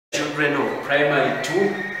Children of Primary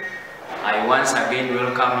 2, I once again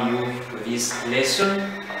welcome you to this lesson.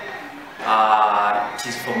 It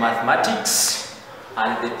is for mathematics,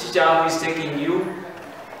 and the teacher who is taking you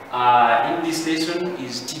in this lesson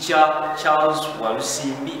is teacher Charles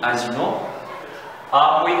Walusimbi, as you know.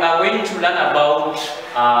 We are going to learn about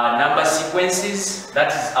number sequences.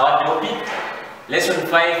 That is our topic. Lesson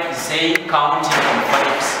 5 is saying counting in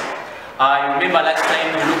fives. Remember last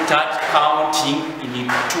time we looked at counting in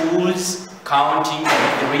twos, counting in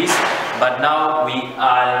threes, but now we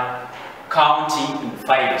are counting in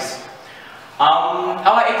fives.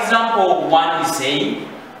 Our example 1 is saying,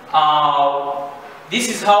 this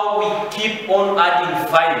is how we keep on adding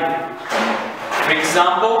 5. For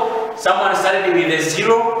example, someone started with a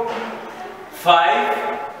 0,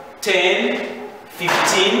 5, 10,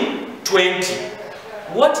 15, 20.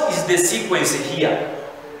 What is the sequence here?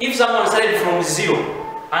 If someone started from 0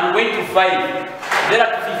 and went to 5, there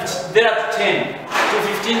are 10, to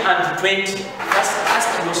 15 and to 20, just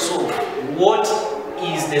ask yourself, what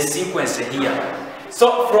is the sequence here?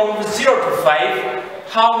 So from 0 to 5,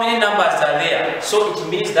 how many numbers are there? So it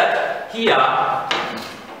means that here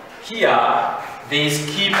they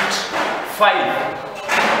skipped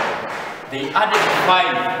 5. They added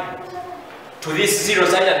 5 to this 0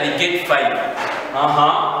 so that they get 5.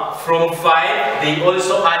 From 5, they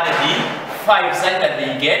also added the 5 so that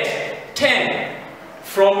they get 10.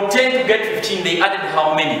 From 10 to get 15, they added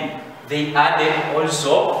how many? They added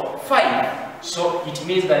also 5. So it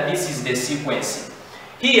means that this is the sequence.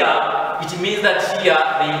 Here, it means that here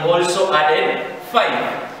they also added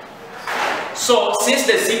 5. So since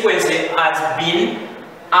the sequence has been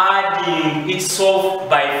adding itself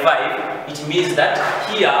by 5, it means that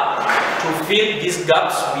here, to fill these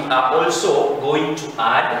gaps, we are also going to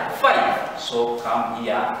add 5. So come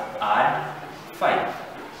here, add 5.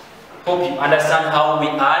 Hope you understand how we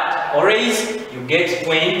add. Always you get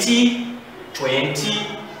 20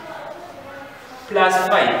 plus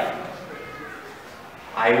 5.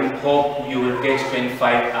 I hope you will get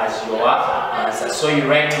 25 as your answer. So you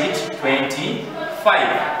write it 25.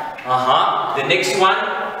 The next one,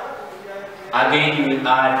 again you will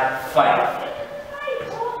add 5.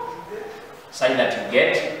 So that you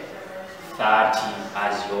get 30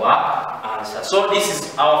 as your answer. So this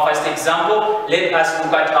is our first example. Let us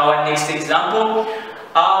look at our next example. We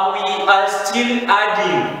are still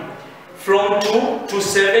adding from 2 to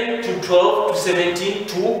 7 to 12 to 17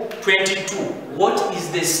 to 22. What is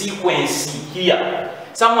the sequence here?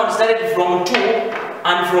 Someone started from 2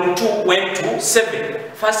 and from 2 went to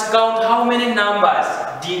 7. First count how many numbers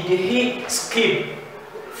did he skip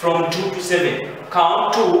from 2 to 7?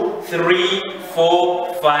 Count 2, 3,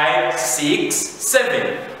 4, 5, 6,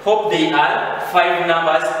 7. Hope they are 5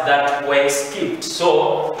 numbers that were skipped.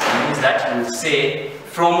 So it means that you say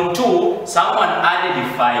from 2, someone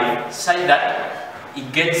added 5 such that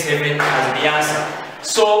it gets 7 as the answer.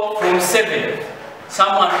 So from 7,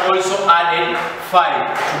 someone also added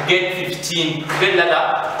 5 to get 15, to get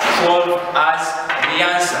that 12 as the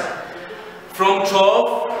answer. From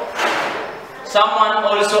 12, someone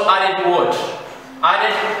also added what?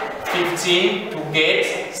 Added 15 to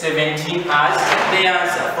get 17 as the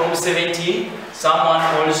answer. From 17, someone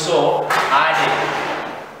also added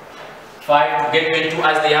 5 to get 22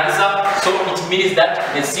 as the answer. So it means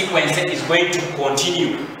that the sequence is going to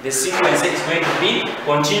continue. The sequence is going to be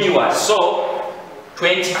continuous. So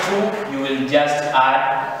 22, you will just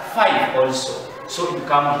add 5 also. So you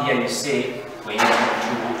come here, you say 22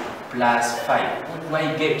 plus 5. What do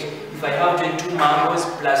I get? If I have 22 mangoes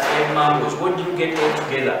plus 5 mangoes, what do you get all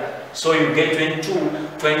together? So you get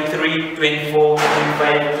 22, 23, 24,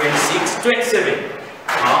 25, 26, 27.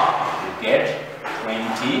 You get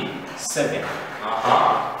 27.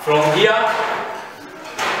 From here,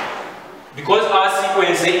 because our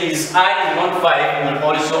sequence is adding 1 5, we will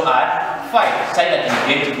also add 5. So that you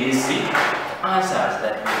get these answers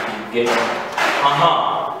that you get.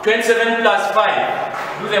 27 plus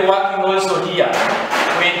 5. Do the working also here.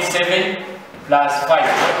 27 plus 5.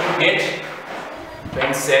 What do you get?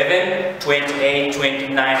 27, 28,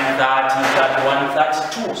 29, 30, 31,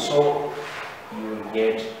 32. So you will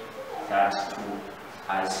get 32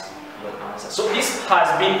 as your answer. So this has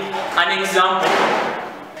been an example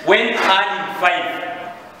when adding 5.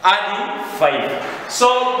 Adding 5. So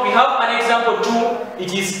we have an example 2.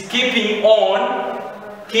 It is keeping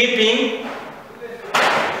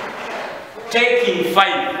taking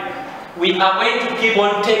 5. We are going to keep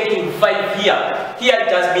on taking 5 here. Here it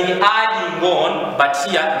has been adding on, but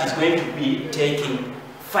here it is going to be taking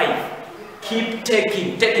 5. Keep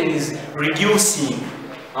taking. Taking is reducing.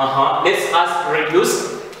 Let's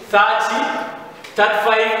reduce 30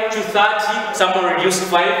 35 to 30, someone reduced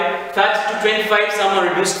 5. 30 to 25, someone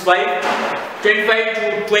reduced 5. 25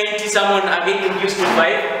 to 20, someone again reduced to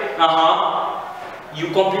 5. You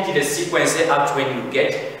complete the sequence up to when you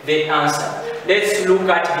get the answer. Let's look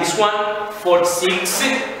at this one. 46,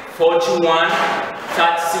 41,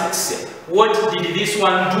 36. What did this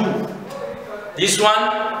one do? This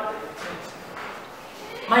one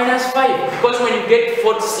minus 5, because when you get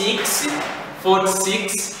 46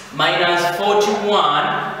 minus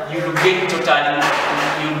 41, you will get totally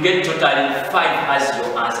 5 as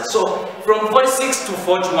your answer. So from 46 to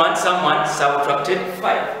 41, someone subtracted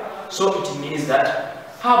 5. So it means that,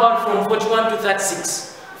 how about from 41 to 36?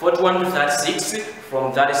 41 to 36,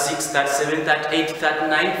 from 36, 37, 38,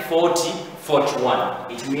 39, 40,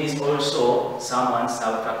 41. It means also someone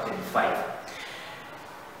subtracted 5.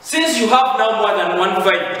 Since you have now more than 1 5,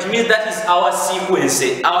 it means that is our sequence.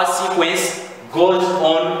 Our sequence goes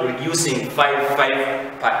on reducing 5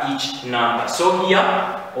 per each number. So here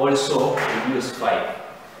also reduce 5.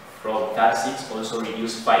 From 36 also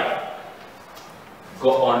reduce 5.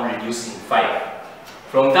 Go on reducing 5.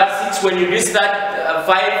 From 36, when you reduce that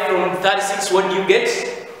 5 from 36, what do you get?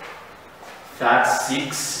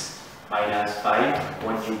 36 minus 5.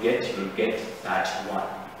 What do you get? You get 31.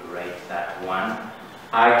 You write that one.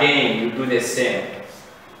 Again, you do the same.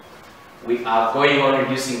 We are going on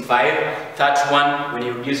reducing 5. 31, when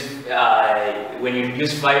you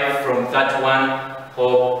reduce 5 from 31,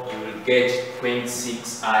 hope you will get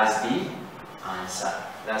 26 as the answer.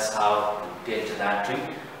 That's how you get that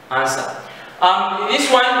answer.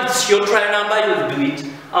 This one, it's your trial number, you'll do it.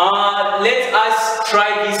 Let us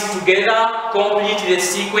try this together, complete the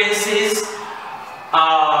sequences.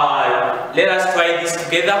 Let us try this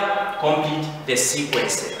together, complete the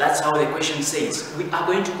sequence. That's how the question says. We are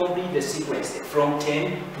going to complete the sequence from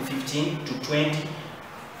 10 to 15 to 20.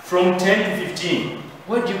 From 10 to 15,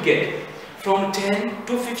 what do you get? From 10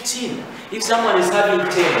 to 15. If someone is having 10,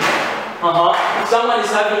 if someone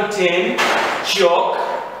is having 10 chalk,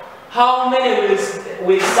 how many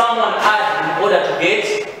will someone add in order to get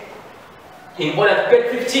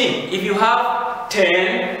 15? If you have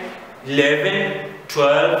 10, 11,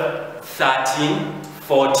 12, 13,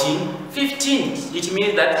 14, 15, it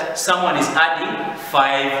means that someone is adding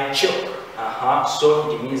 5 chalk.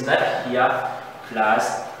 So it means that here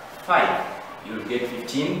plus 5, you will get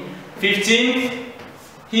 15. 15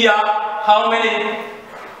 here, how many?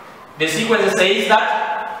 The sequence says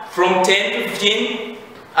that from 10 to 15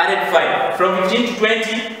 added 5. From 15 to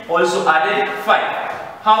 20 also added 5.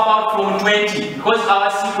 How about from 20? Because our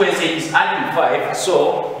sequence is adding 5,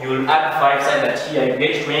 so you will add 5 so that here you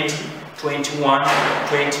get 20, 21,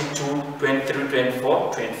 22, 23,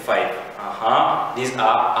 24, 25. These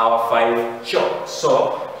are our 5 chalk.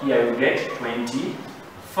 So here you get 25.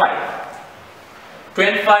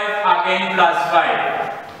 25 again plus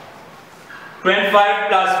 5. 25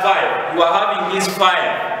 plus 5. You are having these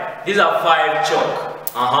 5. These are 5 chalk.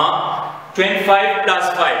 25 plus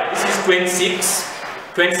 5. This is 26,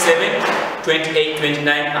 27, 28, 29,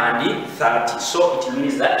 and 30. So it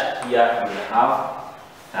means that here you will have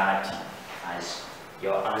 30 as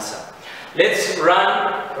your answer. Let's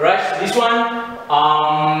rush this one.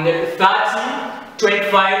 30,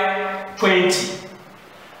 25, 20.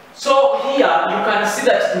 So here you can see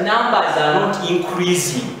that numbers are not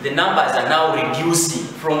increasing. The numbers are now reducing.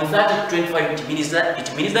 From 30 to 25, it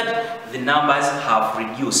means that the numbers have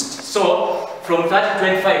reduced. So from 30 to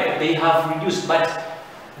 25, they have reduced, but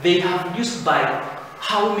they have reduced by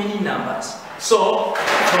how many numbers? So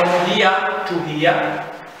from here to here,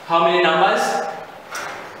 how many numbers?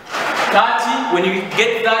 30. When you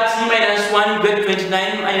get 30 minus 1, you get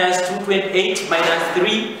 29, minus 2, 28, minus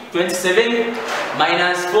 3, 27,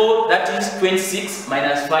 minus 4, that is 26,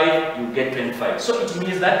 minus 5, you get 25. So it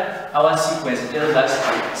means that our sequence tells us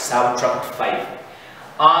to subtract 5.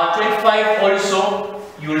 25 also,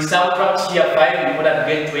 you will subtract here 5 in order to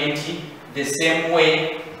get 20. The same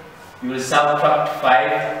way, you will subtract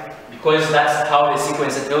 5 because that's how the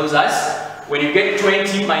sequence tells us. When you get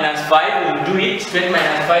 20 minus 5, we'll do it. 20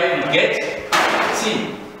 minus 5, we get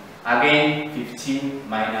 15. Again, 15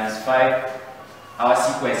 minus 5. Our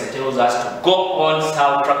sequence tells us to go on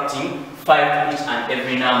subtracting 5 to each and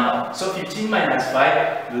every number. So 15 minus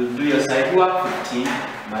 5, you'll do your side work. 15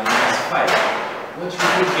 minus 5. What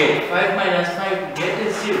will you get? 5 minus 5, you get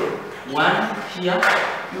a 0. 1 here,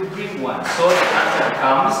 you bring 1. So the answer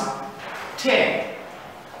comes 10.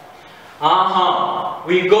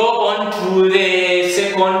 We go on to the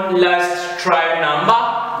second last trial number.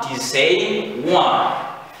 It is saying 1,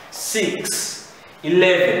 6,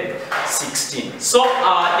 11, 16. So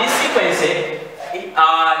this sequence,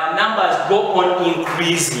 numbers go on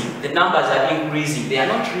increasing. The numbers are increasing. They are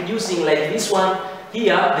not reducing like this one.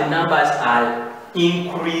 Here, the numbers are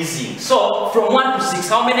increasing. So, from 1 to 6,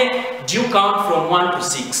 how many do you count from 1 to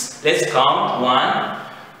 6? Let's count. 1,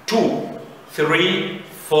 2, 3,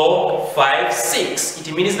 4, 5, 6.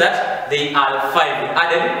 It means that they are 5. We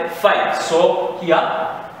added 5. So, here,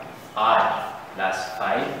 add plus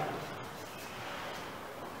 5.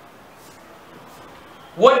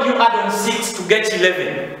 What do you add on 6 to get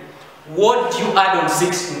 11? What do you add on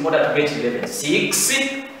 6 in order to get 11? 6,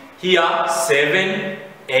 here 7,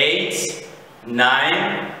 8,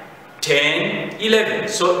 9, 10, 11.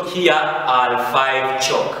 So here are 5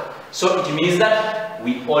 chalk. So it means that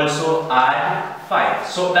we also add 5.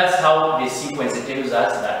 So that's how the sequence tells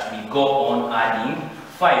us that we go on adding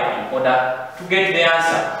 5 in order to get the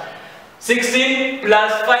answer. 16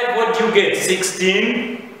 plus 5, what do you get?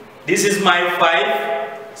 16. This is my 5.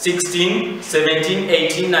 16, 17,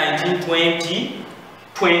 18, 19, 20,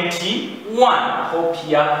 21. Hope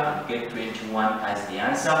here we get 21 as the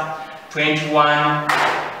answer. 21,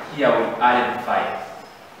 here we added 5.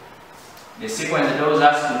 The sequence tells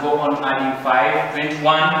us to go on adding 5.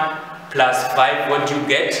 21 plus 5, what do you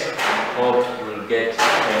get? Hope you will get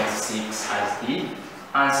 26 as the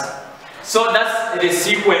answer. So that's the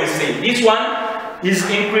sequence. This one is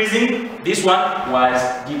increasing, this one was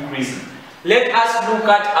decreasing. Let us look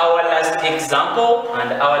at our last example,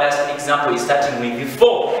 and our last example is starting with the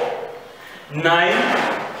 4. 9,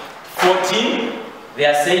 14, they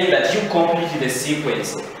are saying that you complete the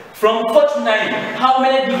sequence. From 4 to 9, how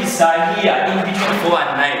many digits are here in between 4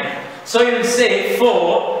 and 9? So you will say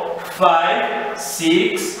 4, 5,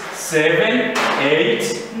 6, 7,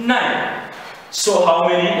 8, 9. So how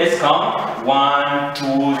many? Let's count. 1,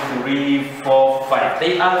 2, 3, 4, 5.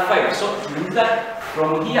 They are 5. So it means that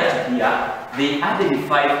from here to here, they added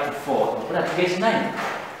 5 to 4 in order to get 9.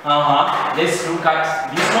 Let's look at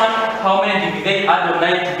this one. How many did they add on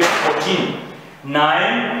 9 to get 14?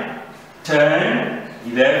 9, 10,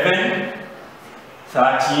 11,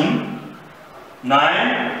 13,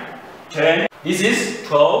 9, 10. This is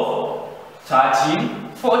 12,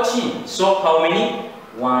 13, 14. So how many?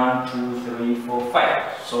 1, 2, 3, 4, 5.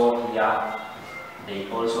 So here they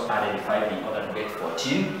also added 5 in order to get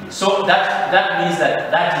 14. So that means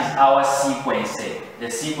that is our sequence.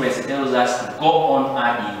 The sequence tells us to go on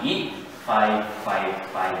adding it. 5, 5,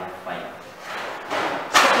 5, 5.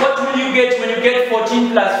 So what will you get when you get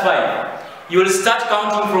 14 plus 5? You will start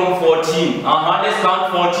counting from 14. Let's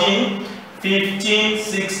count 14, 15,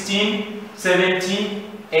 16, 17,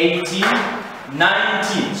 18,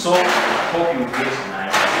 19. So hope you get 19.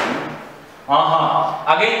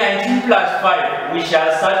 Again 19 plus 5. We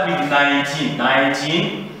shall start with 19.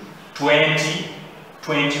 19, 20,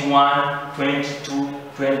 21, 22,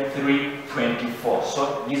 23, 24.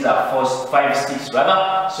 So these are 5 sticks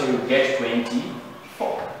rather. So you get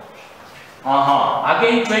 24.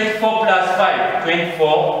 Again 24 plus 5.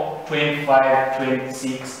 24, 25,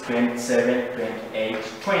 26, 27, 28,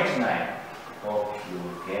 29. Hope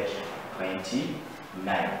you get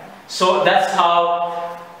 29. So that's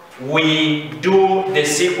how we do the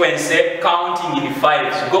sequence counting in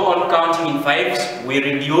 5s. Go on counting in 5s, we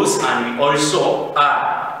reduce and we also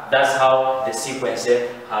add. That's how the sequence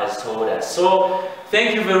has told us. So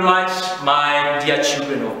thank you very much, my dear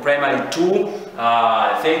children of primary 2.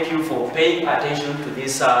 Thank you for paying attention to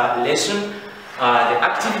this lesson. The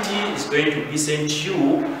activity is going to be sent to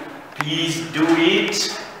you. Please do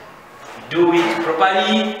it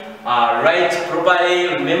properly. Write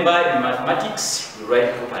properly. Remember, in mathematics, you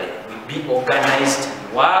write properly. We be organized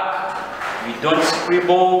in work. We don't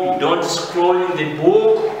scribble. We don't scroll in the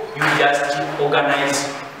book. You just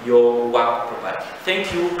organize your work properly.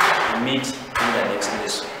 Thank you. Meet in the next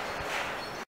lesson.